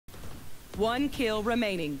One kill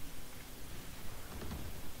remaining.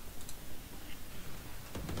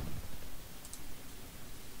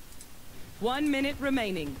 One minute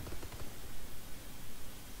remaining.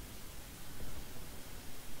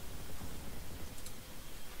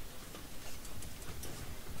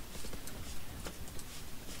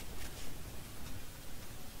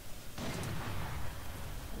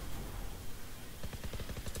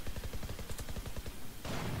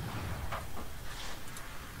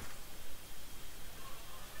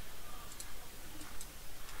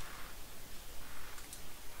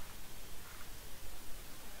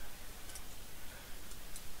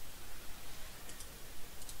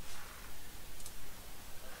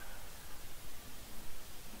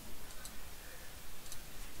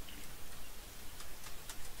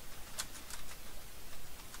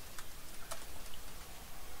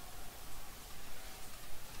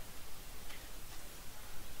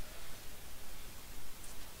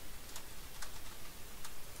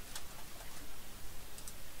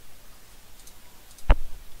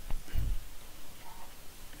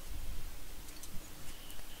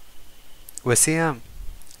 وسيم،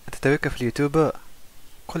 انت تويك في اليوتيوب؟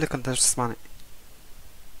 قل لي كنت تسمعني.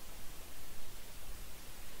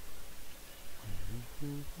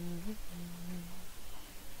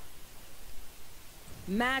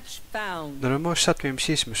 Match found. نورمال الشات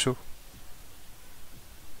ميمشيش مشو.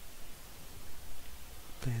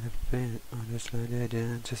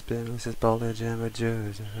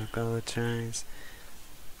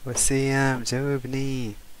 وسيم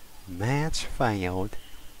جاوبني. Match failed.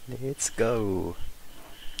 Let's go.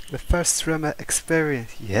 The first room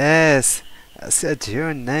experience. Yes, I said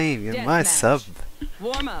your name. You're my sub.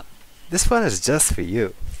 Warm up. This one is just for you.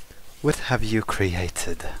 What have you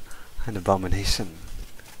created? An abomination.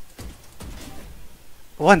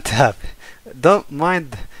 One tap. Don't mind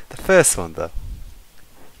the first one though.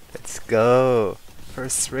 Let's go.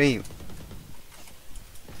 First stream.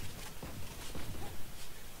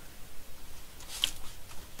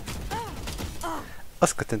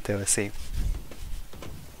 اسكت انت يا وسيم.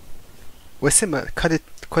 وسيم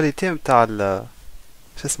كواليتي متاع ال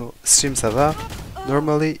شو اسمه ستريم سافا.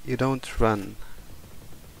 Normally you don't run.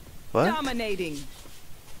 What؟ Dominating.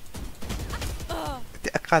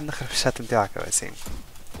 قاعد نخرب الشات متاعك يا وسيم.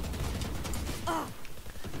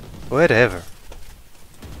 Whatever.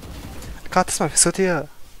 قاعد تسمع في صوتي؟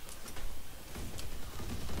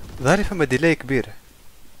 ظهري فما ديلاي كبير.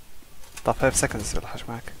 طب 5 seconds ولا حاجة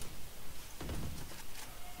معك.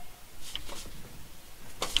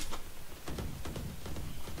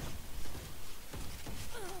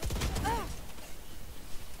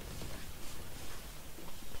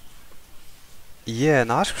 يا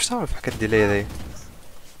نعرفش باش نعمل في حكاية الديلاي هذي.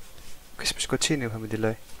 كيش باش كوتشيني وهم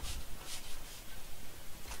ديلاي.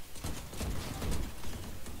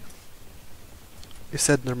 You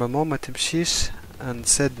said normalement ما تمشيش and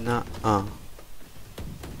said na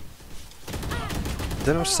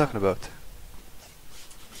Don't know what you're talking about.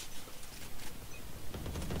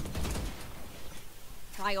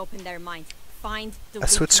 Try open their minds. Find the I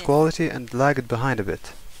switched quality and lagged behind a bit.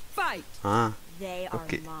 Fight. They are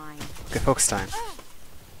Okay. mine. Okay, focus time.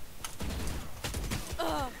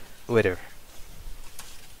 Whatever.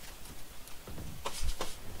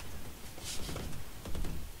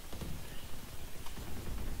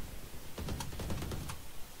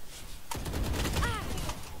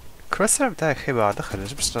 الكروسر متاعي خيبة على الآخر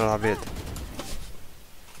مجبتش نلعب عبيد.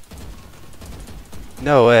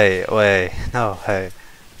 No way, no way.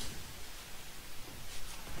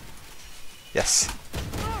 Yes.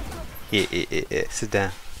 Yeah, sit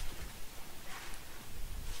down.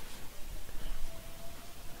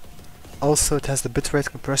 Also it has the bitrate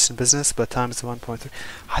compression business but times 1.3.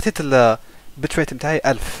 حطيت ال bitrate متاعي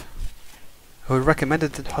 1000. هو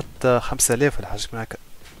recommended نحط 5000 ولا حاجة من هكا.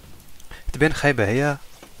 تبين خايبة هي.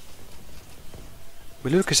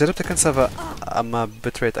 بيقولولك جربتها كان سافا اما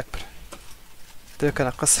bitrate اكبر. تبين كان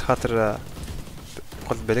اقص خاطر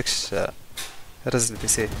قلت بالكش رز البي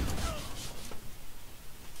سي.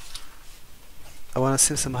 I wanna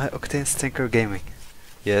see some high octane stinker gaming.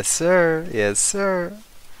 Yes sir, yes sir.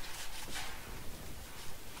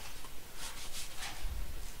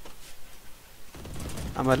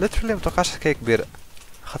 اما literally متوقعش حكاية كبيرة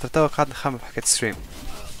خاطر توا قاعد نخمم في حكاية ستريم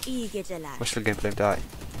مش في الجيم بلاي متاعي.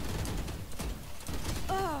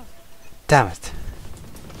 دامت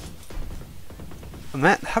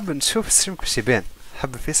ما نحب نشوف الستريم كيفاش يبان.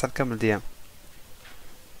 نحب فيصل نكمل ديام.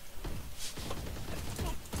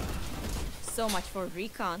 So much for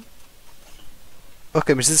recon.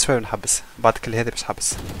 اوكي مش زيد شوي ونحبس بعد كل هذه باش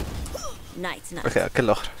نحبس. Night. اوكي كل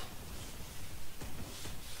اخرى.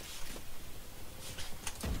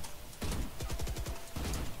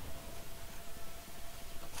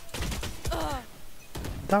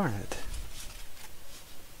 Darn it.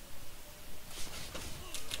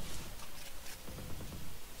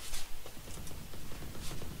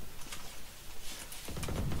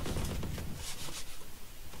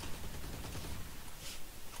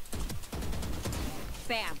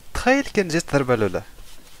 Bam. تخيل كان جت ضربة الأولى.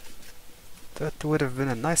 That would have been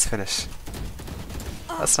a nice finish.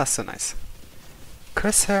 That's not so nice.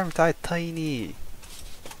 Crosshair متاعي tiny.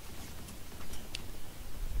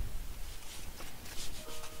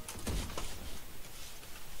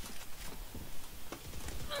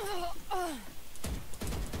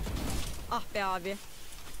 Ah be abi.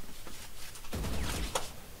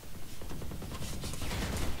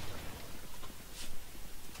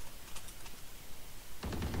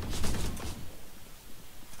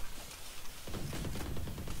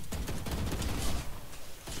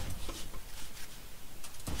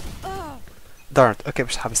 Darn it. Okay,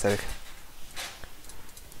 مش حابس عليك.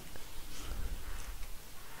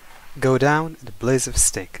 Go down in a blaze of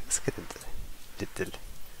stink. اسكت انت.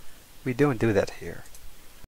 We don't do that here.